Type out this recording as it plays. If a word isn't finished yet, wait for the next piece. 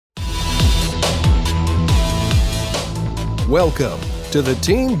Welcome to the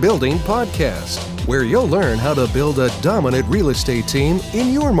Team Building Podcast, where you'll learn how to build a dominant real estate team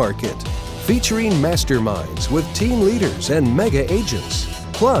in your market, featuring masterminds with team leaders and mega agents,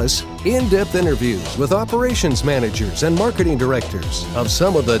 plus in-depth interviews with operations managers and marketing directors of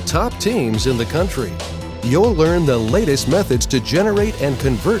some of the top teams in the country. You'll learn the latest methods to generate and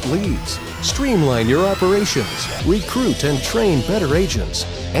convert leads, streamline your operations, recruit and train better agents,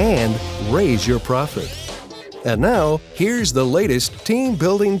 and raise your profit. And now, here's the latest Team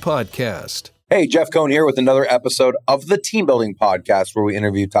Building Podcast. Hey, Jeff Cohn here with another episode of the Team Building Podcast, where we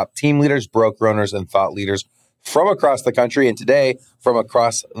interview top team leaders, broker owners, and thought leaders from across the country. And today, from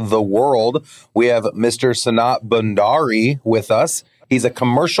across the world, we have Mr. Sanat Bhandari with us. He's a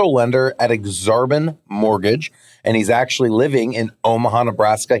commercial lender at Exarban Mortgage, and he's actually living in Omaha,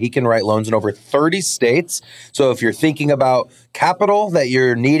 Nebraska. He can write loans in over 30 states. So if you're thinking about capital that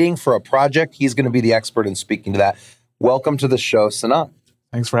you're needing for a project, he's going to be the expert in speaking to that. Welcome to the show, Sanat.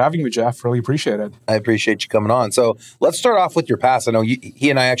 Thanks for having me, Jeff. Really appreciate it. I appreciate you coming on. So let's start off with your past. I know he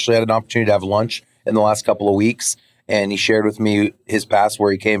and I actually had an opportunity to have lunch in the last couple of weeks, and he shared with me his past,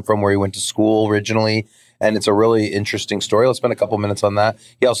 where he came from, where he went to school originally. And it's a really interesting story. Let's spend a couple minutes on that.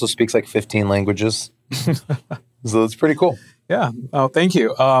 He also speaks like 15 languages. So it's pretty cool. Yeah. Oh, thank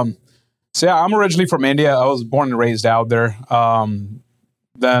you. I'm originally from India. I was born and raised out there.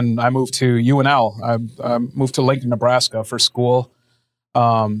 Then I moved to UNL. I moved to Lincoln, Nebraska for school.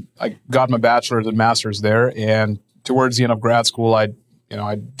 I got my bachelor's and master's there. And towards the end of grad school, I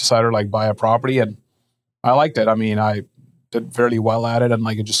decided to buy a property, and I liked it. I mean, I did fairly well at it, and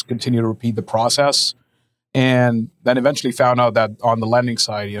I just continued to repeat the process. And then eventually found out that on the lending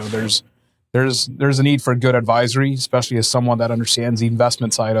side, there's a need for good advisory, especially as someone that understands the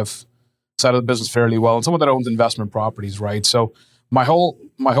investment side of the business fairly well, and someone that owns investment properties, right? So my whole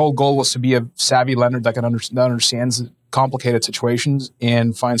goal was to be a savvy lender that that understands complicated situations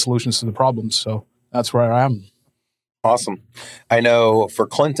and find solutions to the problems. So that's where I am. Awesome. I know for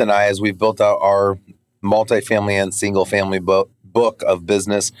Clint and I, as we've built out our multifamily and single family book of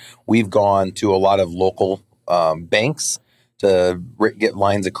business, we've gone to a lot of local banks to get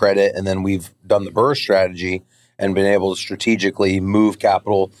lines of credit, and then we've done the BRRRR strategy and been able to strategically move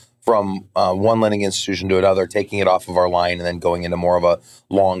capital from one lending institution to another, taking it off of our line and then going into more of a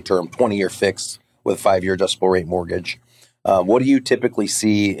long-term 20-year fixed with 5-year adjustable rate mortgage. What do you typically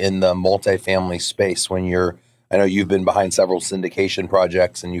see in the multifamily space I know you've been behind several syndication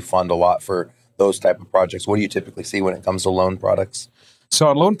projects and you fund a lot for those type of projects. What do you typically see when it comes to loan products? So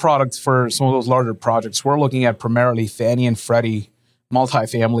on loan products for some of those larger projects, we're looking at primarily Fannie and Freddie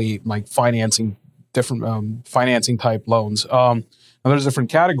multifamily financing, different financing type loans. Now there's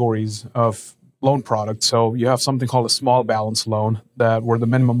different categories of loan products. So you have something called a small balance loan, where the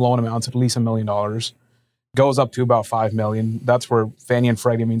minimum loan amount's at least $1 million, goes up to about $5 million. That's where Fannie and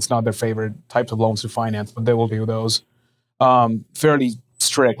Freddie, it's not their favorite types of loans to finance, but they will do those. Fairly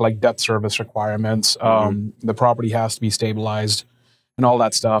strict, debt service requirements. The property has to be stabilized and all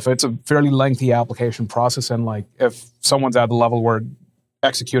that stuff. It's a fairly lengthy application process. And if someone's at the level where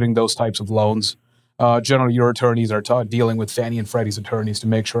executing those types of loans, generally your attorneys are dealing with Fannie and Freddie's attorneys to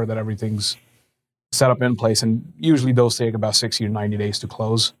make sure that everything's set up in place. And usually those take about 60 to 90 days to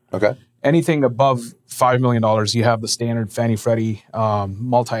close. Okay. Anything above $5 million, you have the standard Fannie Freddie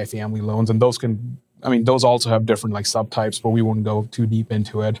multifamily loans. And those also have different subtypes, but we won't go too deep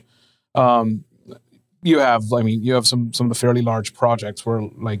into it. You have some of the fairly large projects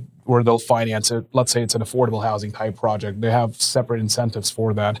where they'll finance it. Let's say it's an affordable housing type project. They have separate incentives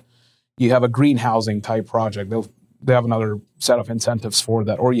for that. You have a green housing type project. They have another set of incentives for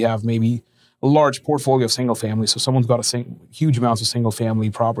that. Or you have maybe a large portfolio of single family. So someone's got huge amounts of single family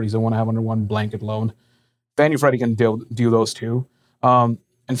properties they want to have under one blanket loan. Fannie Freddie can do those too.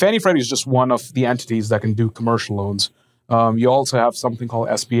 And Fannie Freddie is just one of the entities that can do commercial loans. You also have something called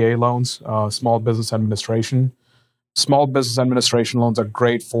SBA loans, Small Business Administration. Small Business Administration loans are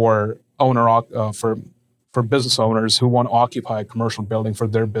great for for business owners who want to occupy a commercial building for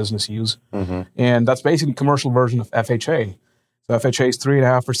their business use. Mm-hmm. And that's basically a commercial version of FHA. So FHA is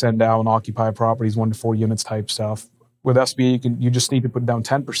 3.5% down on occupied properties, 1 to 4 units type stuff. With SBA, you just need to put down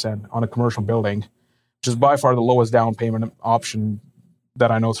 10% on a commercial building, which is by far the lowest down payment option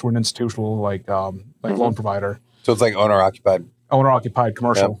that I know through an institutional loan provider. So it's owner-occupied. Owner-occupied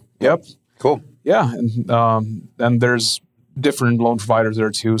commercial. Yep. Cool. Yeah, and there's different loan providers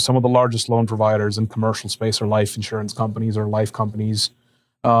there too. Some of the largest loan providers in commercial space are life insurance companies or life companies.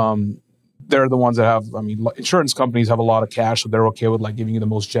 They're the ones that have, insurance companies have a lot of cash, so they're okay with giving you the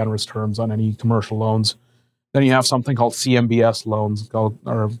most generous terms on any commercial loans. Then you have something called CMBS loans,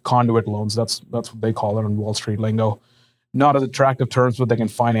 or conduit loans. That's what they call it on Wall Street lingo. not as attractive terms, but they can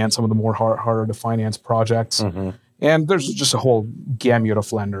finance some of the more harder to finance projects. And there's just a whole gamut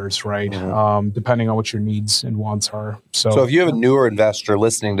of lenders, right? Depending on what your needs and wants are. So if you have a newer investor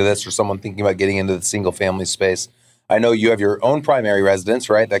listening to this or someone thinking about getting into the single family space, I know you have your own primary residence,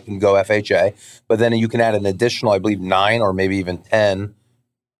 right? That can go FHA, but then you can add an additional, I believe, 9 or maybe even 10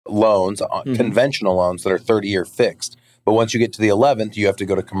 loans, conventional loans that are 30-year fixed. But once you get to the 11th, you have to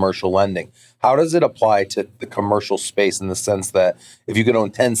go to commercial lending. How does it apply to the commercial space in the sense that if you can own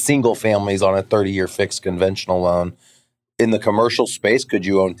 10 single families on a 30-year fixed conventional loan, in the commercial space, could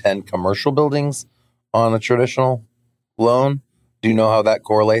you own 10 commercial buildings on a traditional loan? Do you know how that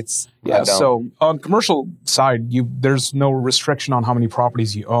correlates? Yeah, so on commercial side, there's no restriction on how many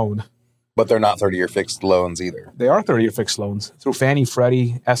properties you own. But they're not 30-year fixed loans either. They are 30-year fixed loans through Fannie,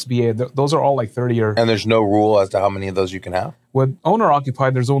 Freddie, SBA. Those are all like 30-year. And there's no rule as to how many of those you can have? With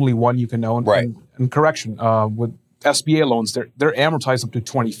owner-occupied, there's only one you can own. Right. And correction, with SBA loans, they're amortized up to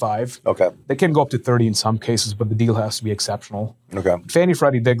 25. Okay. They can go up to 30 in some cases, but the deal has to be exceptional. Okay. Fannie,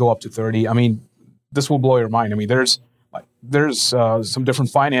 Freddie, they go up to 30. I mean, this will blow your mind. I mean, there's some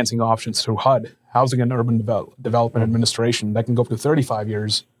different financing options through HUD, Housing and Urban Development Administration, that can go up to 35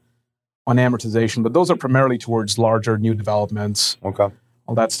 years on amortization, but those are primarily towards larger new developments. Okay.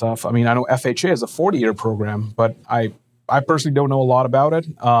 All that stuff. I mean, I know FHA is a 40-year program, but I personally don't know a lot about it,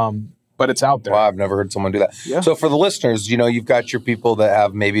 but it's out there. Wow, I've never heard someone do that. Yeah. So for the listeners, you've got your people that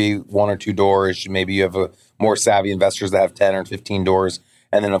have maybe 1 or 2 doors. Maybe you have more savvy investors that have 10 or 15 doors.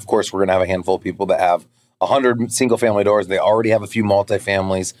 And then, of course, we're going to have a handful of people that have 100 single-family doors. They already have a few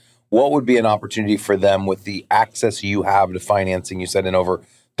multifamilies. What would be an opportunity for them with the access you have to financing? You said in over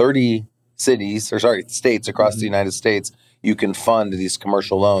 30 states across the United States, you can fund these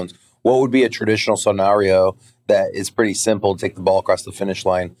commercial loans. What would be a traditional scenario that is pretty simple to take the ball across the finish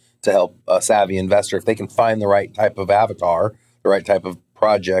line to help a savvy investor if they can find the right type of avatar, the right type of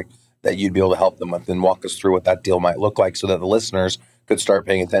project that you'd be able to help them with, and walk us through what that deal might look like so that the listeners could start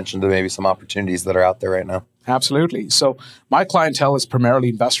paying attention to maybe some opportunities that are out there right now? Absolutely. So my clientele is primarily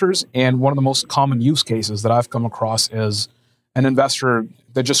investors, and one of the most common use cases that I've come across is an investor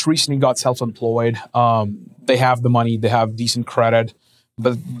that just recently got self-employed. They have the money, they have decent credit,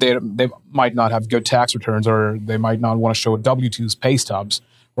 but they might not have good tax returns, or they might not want to show W-2s, pay stubs,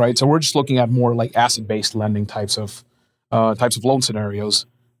 right? So we're just looking at more like asset-based lending types of loan scenarios.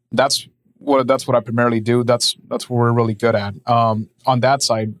 That's what I primarily do. That's what we're really good at. On that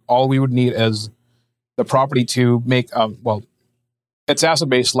side, all we would need is the property to make it's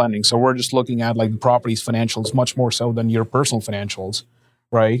asset-based lending. So we're just looking at like the property's financials much more so than your personal financials,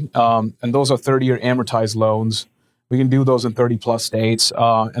 right? And those are 30-year amortized loans. We can do those in 30-plus states.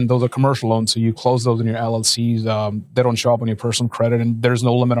 And those are commercial loans. So you close those in your LLCs. They don't show up on your personal credit, and there's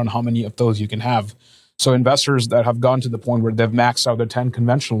no limit on how many of those you can have. So investors that have gone to the point where they've maxed out their 10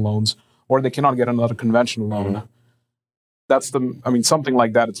 conventional loans, or they cannot get another conventional loan, something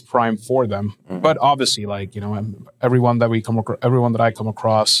like that, it's prime for them. But obviously, everyone that I come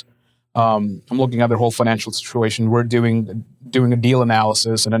across, I'm looking at their whole financial situation. We're doing a deal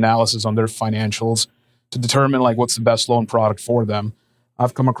analysis on their financials to determine like what's the best loan product for them.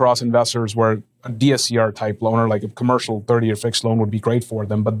 I've come across investors where a DSCR type loan, or like a commercial 30-year fixed loan, would be great for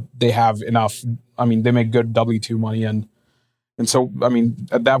them, but they have enough. I mean, they make good W-2 money, and so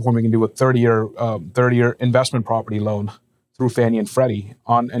at that point we can do a 30-year investment property loan through Fannie and Freddie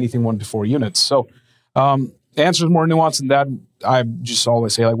on anything 1 to 4 units. So the answer is more nuanced than that. I just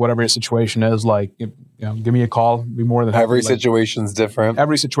always say, like, whatever your situation is, like, give me a call. Be more than happy. Every situation's different.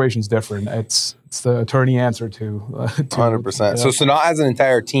 Every situation's different. It's the attorney answer to 100%. Yeah. So Sanat has an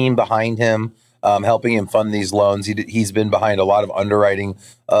entire team behind him, helping him fund these loans. He's been behind a lot of underwriting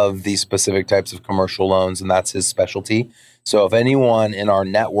of these specific types of commercial loans, and that's his specialty. So if anyone in our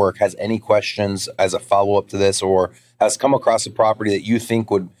network has any questions as a follow-up to this, or has come across a property that you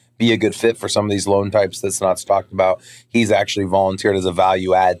think would be a good fit for some of these loan types that Sanat's talked about, he's actually volunteered as a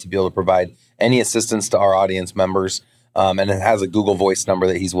value add to be able to provide any assistance to our audience members. And it has a Google Voice number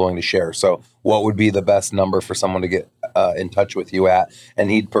that he's willing to share. So what would be the best number for someone to get in touch with you at? And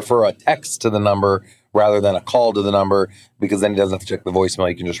he'd prefer a text to the number rather than a call to the number, because then he doesn't have to check the voicemail.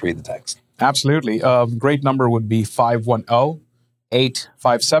 You can just read the text. Absolutely. Great number would be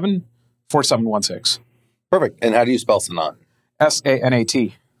 510-857-4716. Perfect. And how do you spell Sanat?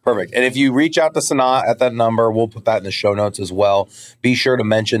 Sanat. Perfect. And if you reach out to Sanat at that number, we'll put that in the show notes as well. Be sure to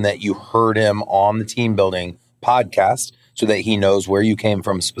mention that you heard him on the Team Building podcast so that he knows where you came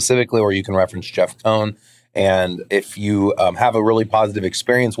from specifically, or you can reference Jeff Cohn. And if you have a really positive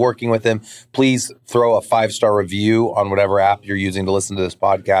experience working with him, please throw a 5-star review on whatever app you're using to listen to this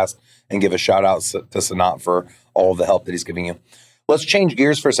podcast and give a shout out to Sanat for all of the help that he's giving you. Let's change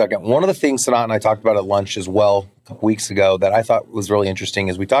gears for a second. One of the things Sanat and I talked about at lunch as well a couple weeks ago that I thought was really interesting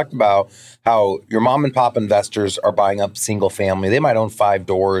is we talked about how your mom and pop investors are buying up single family. They might own 5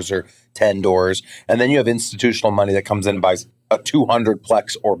 doors or 10 doors. And then you have institutional money that comes in and buys a 200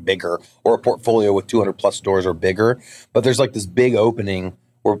 plex or bigger, or a portfolio with 200 plus doors or bigger. But there's like this big opening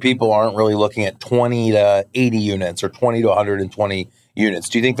where people aren't really looking at 20 to 80 units or 20 to 120 units.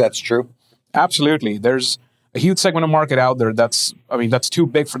 Do you think that's true? Absolutely. There's a huge segment of market out there that's too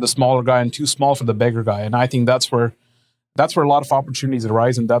big for the smaller guy and too small for the bigger guy. And I think that's where a lot of opportunities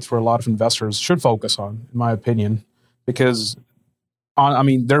arise, and that's where a lot of investors should focus on, in my opinion, because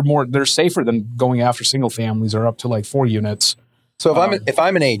they're safer than going after single families or up to like 4 units. So if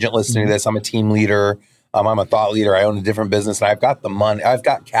I'm an agent listening to this, I'm a team leader, I'm a thought leader, I own a different business, and I've got the money, I've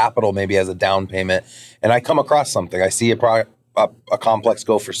got capital maybe as a down payment, and I come across something, I see a complex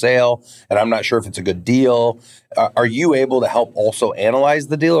go for sale, and I'm not sure if it's a good deal. Are you able to help also analyze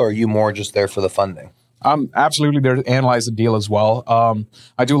the deal, or are you more just there for the funding? I'm absolutely there to analyze the deal as well.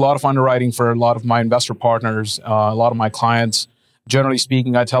 I do a lot of underwriting for a lot of my investor partners, a lot of my clients. Generally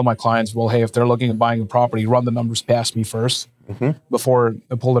speaking, I tell my clients, well, hey, if they're looking at buying a property, run the numbers past me first before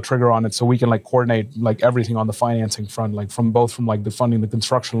I pull the trigger on it, so we can like coordinate like everything on the financing front, like from like the funding the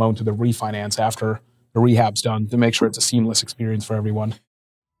construction loan to the refinance after the rehab's done, to make sure it's a seamless experience for everyone.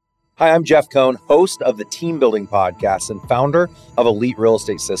 Hi, I'm Jeff Cohn, host of the Team Building Podcast and founder of Elite Real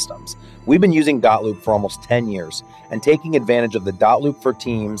Estate Systems. We've been using dotloop for almost 10 years and taking advantage of the dotloop for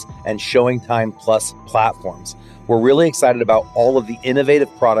Teams and ShowingTime Plus platforms. We're really excited about all of the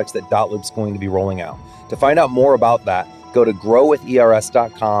innovative products that dotloop's going to be rolling out. To find out more about that, go to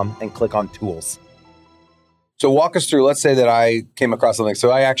growwithers.com and click on Tools. So walk us through, let's say that I came across something.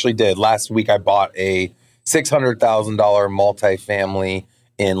 So I actually did. Last week, I bought a $600,000 multifamily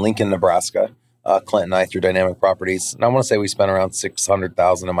in Lincoln, Nebraska. Clint and I through Dynamic Properties. And I want to say we spent around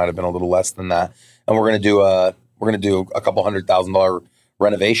 $600,000. It might have been a little less than that. And we're going to do a couple $100,000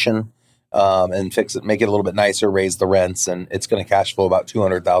 renovation and fix it, make it a little bit nicer, raise the rents, and it's going to cash flow about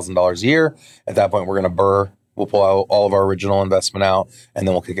 $200,000 a year. At that point, we're going to we'll pull out all of our original investment out, and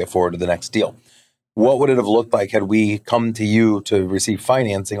then we'll kick it forward to the next deal. What would it have looked like had we come to you to receive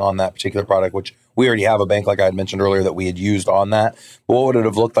financing on that particular product, which we already have a bank, like I had mentioned earlier, that we had used on that. But what would it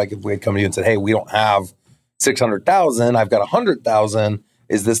have looked like if we had come to you and said, hey, we don't have 600,000, I've got 100,000.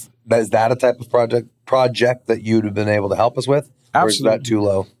 Is that a type of project that you'd have been able to help us with? Absolutely. Or is that too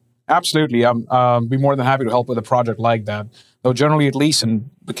low? Absolutely. I'm be more than happy to help with a project like that. Though generally, at least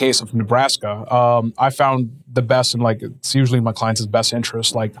in the case of Nebraska, I found the best, and like it's usually in my clients' best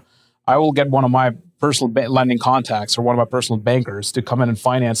interest. Like I will get one of my personal lending contacts or one of my personal bankers to come in and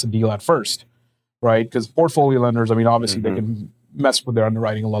finance the deal at first, right? Because portfolio lenders, obviously they can mess with their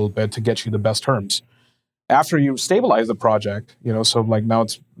underwriting a little bit to get you the best terms. After you stabilize the project, so like now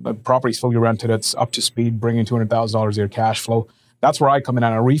the property's fully rented, it's up to speed, bringing $200,000 a year cash flow. That's where I come in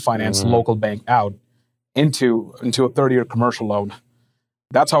and I refinance the local bank out into a 30-year commercial loan.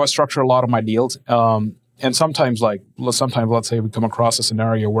 That's how I structure a lot of my deals. And sometimes let's say we come across a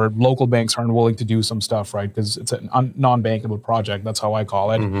scenario where local banks aren't willing to do some stuff, right? Because it's a non-bankable project. That's how I call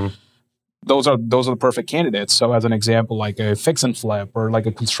it. Those are the perfect candidates. So as an example, like a fix and flip or like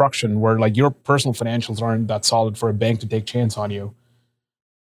a construction where like your personal financials aren't that solid for a bank to take chance on you,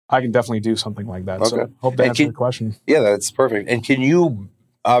 I can definitely do something like that. Okay. So hope that answers the question. Yeah, that's perfect. And can you,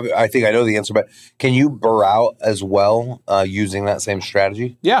 I think I know the answer, but can you burr out as well using that same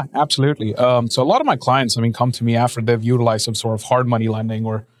strategy? Yeah, absolutely. So a lot of my clients, come to me after they've utilized some sort of hard money lending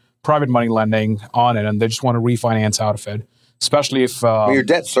or private money lending on it, and they just want to refinance out of it. Especially if your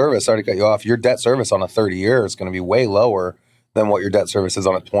debt service, sorry to cut you off, your debt service on a 30-year is going to be way lower than what your debt service is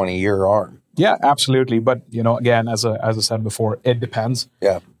on a 20-year arm. Yeah, absolutely. But again, as I said before, it depends.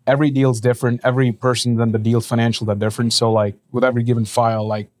 Yeah. Every deal's different. Every person and the deal's financials are different. So like with every given file,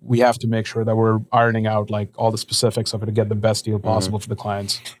 like we have to make sure that we're ironing out like all the specifics of it to get the best deal possible for the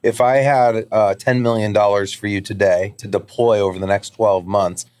clients. If I had $10 million for you today to deploy over the next 12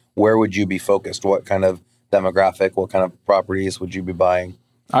 months, where would you be focused? What kind of demographic, what kind of properties would you be buying?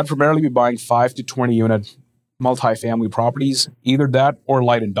 I'd primarily be buying 5 to 20 unit multifamily properties, either that or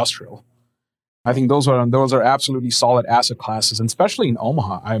light industrial. I think those are absolutely solid asset classes, and especially in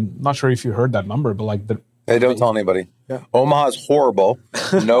Omaha. I'm not sure if you heard that number, but like hey, don't tell anybody. Yeah. Omaha is horrible.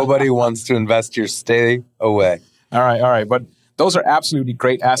 Nobody wants to invest here. Stay away. All right. But those are absolutely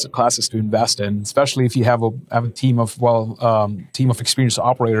great asset classes to invest in, especially if you have a team of experienced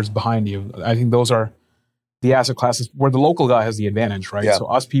operators behind you. I think those are the asset classes where the local guy has the advantage, right? Yeah. So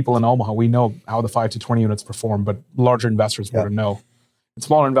us people in Omaha, we know how the 5 to 20 units perform, but larger investors wouldn't know. And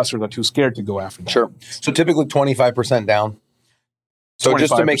smaller investors are too scared to go after that. Sure. So typically 25% down. So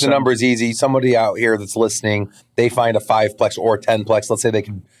just to make the numbers easy, somebody out here that's listening, they find a 5-plex or a 10-plex. Let's say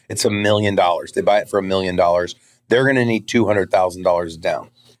it's $1 million. They buy it for $1 million. They're going to need $200,000 down.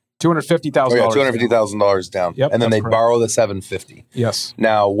 $250,000. $250,000 down. Yep, and then they correct. borrow the $750,000. Yes.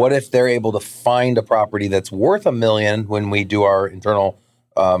 Now, what if they're able to find a property that's worth $1 million when we do our internal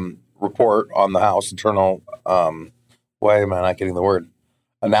report on the house, internal, why am I not getting the word?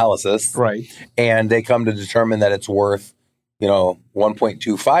 Analysis. Right. And they come to determine that it's worth,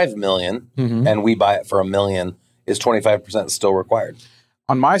 $1.25 million, and we buy it for $1 million. Is 25% still required?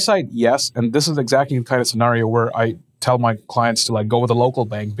 On my side, yes. And this is exactly the kind of scenario where I tell my clients to go with a local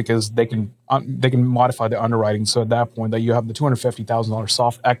bank because they can modify the underwriting. So at that point, that you have the $250,000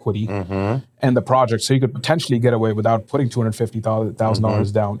 soft equity and the project, so you could potentially get away without putting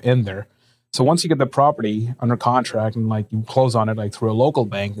 $250,000 down in there. So once you get the property under contract and you close on it through a local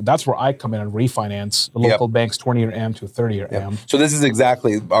bank, that's where I come in and refinance the local bank's 20-year AM to a 30-year AM. So this is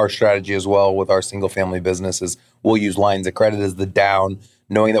exactly our strategy as well with our single family businesses. We'll use lines of credit as the down,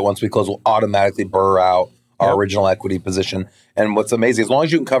 knowing that once we close, we'll automatically burr out our original equity position. And what's amazing, as long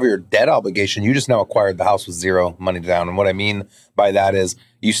as you can cover your debt obligation, you just now acquired the house with zero money down. And what I mean by that is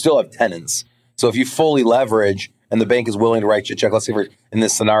you still have tenants. So if you fully leverage and the bank is willing to write you a check, let's say in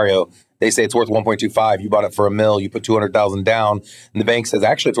this scenario, they say it's worth 1.25. You bought it for $1 million. You put 200,000 down, and the bank says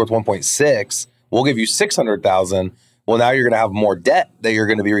actually it's worth 1.6. We'll give you 600,000. Well, now you're going to have more debt that you're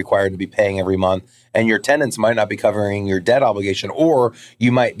going to be required to be paying every month, and your tenants might not be covering your debt obligation, or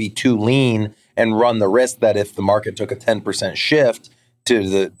you might be too lean and run the risk that if the market took a 10% shift to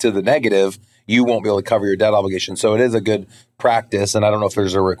the negative, you won't be able to cover your debt obligation. So it is a good practice, and I don't know if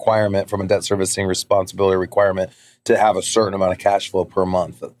there's a requirement from a debt servicing responsibility requirement to have a certain amount of cash flow per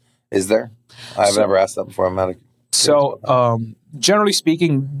month. Is there? I've never asked that before. Generally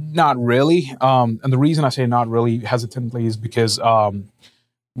speaking, not really. And the reason I say not really hesitantly is because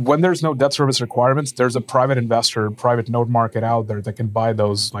when there's no debt service requirements, there's a private investor, private note market out there that can buy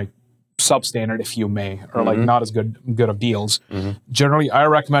those substandard, if you may, or not as good of deals. Generally, I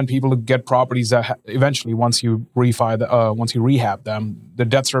recommend people to get properties that eventually, once you rehab them, the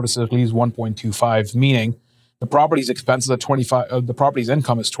debt service is at least 1.25, meaning the property's expenses at 25. The property's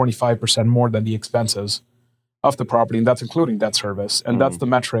income is 25% more than the expenses of the property, and that's including debt service. And that's the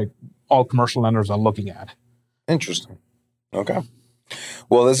metric all commercial lenders are looking at. Interesting. Okay.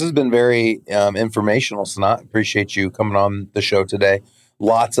 Well, this has been very informational, Sanat. Appreciate you coming on the show today.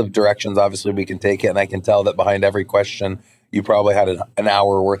 Lots of directions, obviously, we can take it, and I can tell that behind every question, you probably had an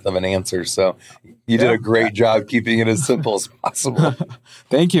hour worth of an answer. So you did a great job keeping it as simple as possible.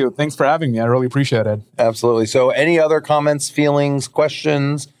 Thank you. Thanks for having me. I really appreciate it. Absolutely. So any other comments, feelings,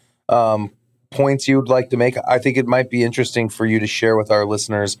 questions, points you'd like to make? I think it might be interesting for you to share with our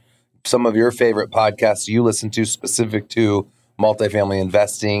listeners some of your favorite podcasts you listen to specific to multifamily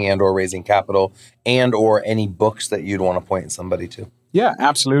investing and or raising capital, and or any books that you'd want to point somebody to. Yeah,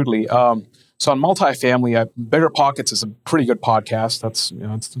 absolutely. So on multifamily, Bigger Pockets is a pretty good podcast. That's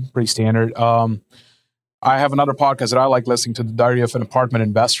it's pretty standard. I have another podcast that I like listening to, The Diary of an Apartment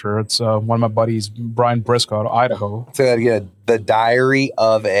Investor. It's one of my buddies, Brian Briscoe, out of Idaho. Say that again. The Diary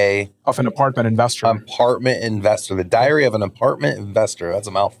of an Apartment Investor. Apartment Investor. The Diary of an Apartment Investor. That's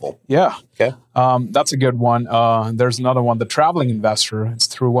a mouthful. Yeah. Okay. That's a good one. There's another one, The Traveling Investor. It's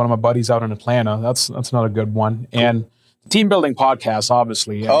through one of my buddies out in Atlanta. That's another good one. Cool. And Team Building Podcast,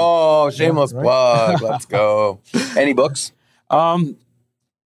 obviously. Oh, shameless plug. Let's go. Any books?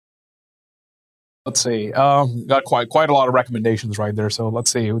 Let's see. Got quite a lot of recommendations right there. So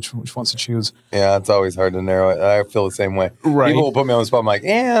let's see which ones to choose. Yeah, it's always hard to narrow it. I feel the same way. Right. People will put me on the spot. I'm like,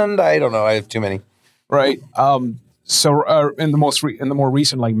 and I don't know. I have too many. Right. So in the more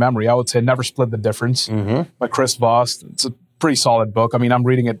recent memory, I would say Never Split the Difference by Chris Voss. It's a pretty solid book. I mean, I'm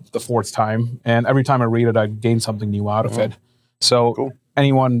reading it the fourth time, and every time I read it, I gain something new out of it. So cool.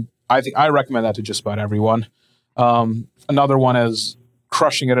 I recommend that to just about everyone. Another one is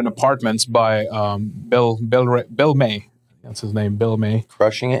Crushing It in Apartments by Bill May. That's his name, Bill May.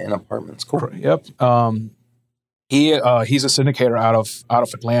 Crushing It in Apartments. Cool. Yep. He's a syndicator out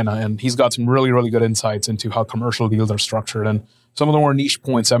of Atlanta, and he's got some really, really good insights into how commercial deals are structured and some of the more niche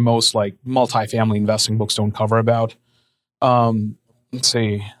points that most multifamily investing books don't cover about. Let's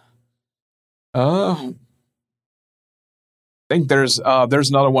see. I think there's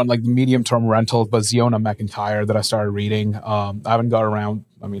another one like Medium Term Rental by Ziona McIntyre that I started reading. I haven't got around.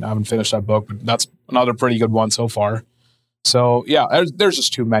 I haven't finished that book, but that's another pretty good one so far. So yeah, there's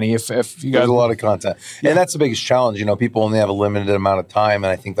just too many. If you guys, there's a lot of content, and that's the biggest challenge. You know, people only have a limited amount of time,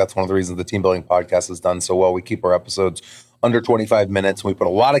 and I think that's one of the reasons the Team Building Podcast has done so well. We keep our episodes under 25 minutes, and we put a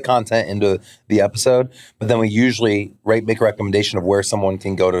lot of content into the episode, but then we usually make a recommendation of where someone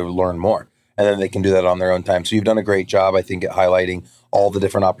can go to learn more, and then they can do that on their own time. So you've done a great job, I think, at highlighting all the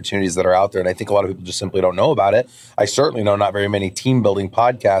different opportunities that are out there, and I think a lot of people just simply don't know about it. I certainly know not very many team building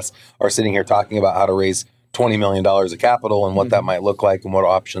podcasts are sitting here talking about how to raise $20 million of capital and what that might look like and what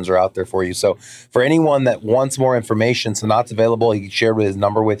options are out there for you. So for anyone that wants more information, Sanat's available. He shared his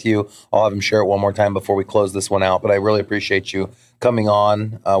number with you. I'll have him share it one more time before we close this one out. But I really appreciate you coming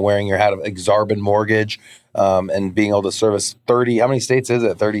on, wearing your hat of Exarban Mortgage, and being able to service 30, how many states is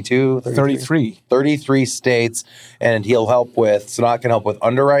it? 32? 33. 33 states. And he'll help with, Sanat can help with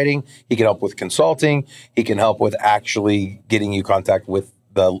underwriting. He can help with consulting. He can help with actually getting you contact with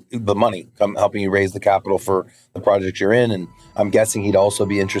the money, helping you raise the capital for the project you're in. And I'm guessing he'd also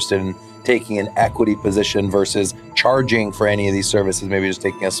be interested in taking an equity position versus charging for any of these services, maybe just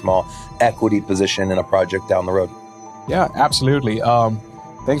taking a small equity position in a project down the road. Yeah, absolutely.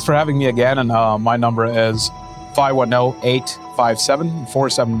 Thanks for having me again. And my number is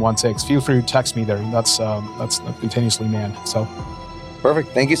 510-857-4716. Feel free to text me there. That's continuously manned. So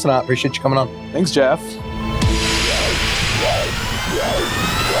perfect. Thank you, Sanat. Appreciate you coming on. Thanks, Jeff.